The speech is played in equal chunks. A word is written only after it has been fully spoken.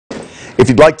If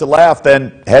you'd like to laugh,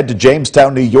 then head to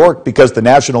Jamestown, New York, because the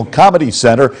National Comedy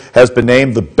Center has been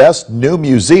named the best new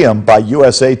museum by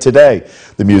USA Today.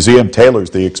 The museum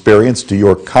tailors the experience to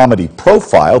your comedy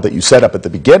profile that you set up at the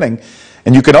beginning,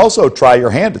 and you can also try your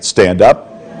hand at stand-up.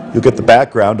 You'll get the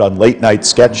background on late-night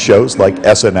sketch shows like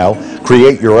SNL,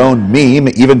 create your own meme,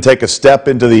 even take a step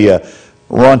into the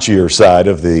raunchier side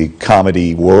of the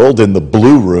comedy world in the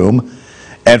Blue Room.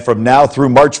 And from now through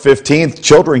March 15th,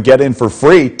 children get in for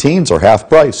free. Teens are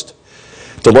half-priced.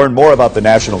 To learn more about the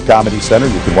National Comedy Center,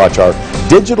 you can watch our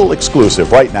digital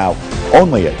exclusive right now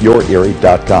only at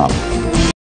YourErie.com.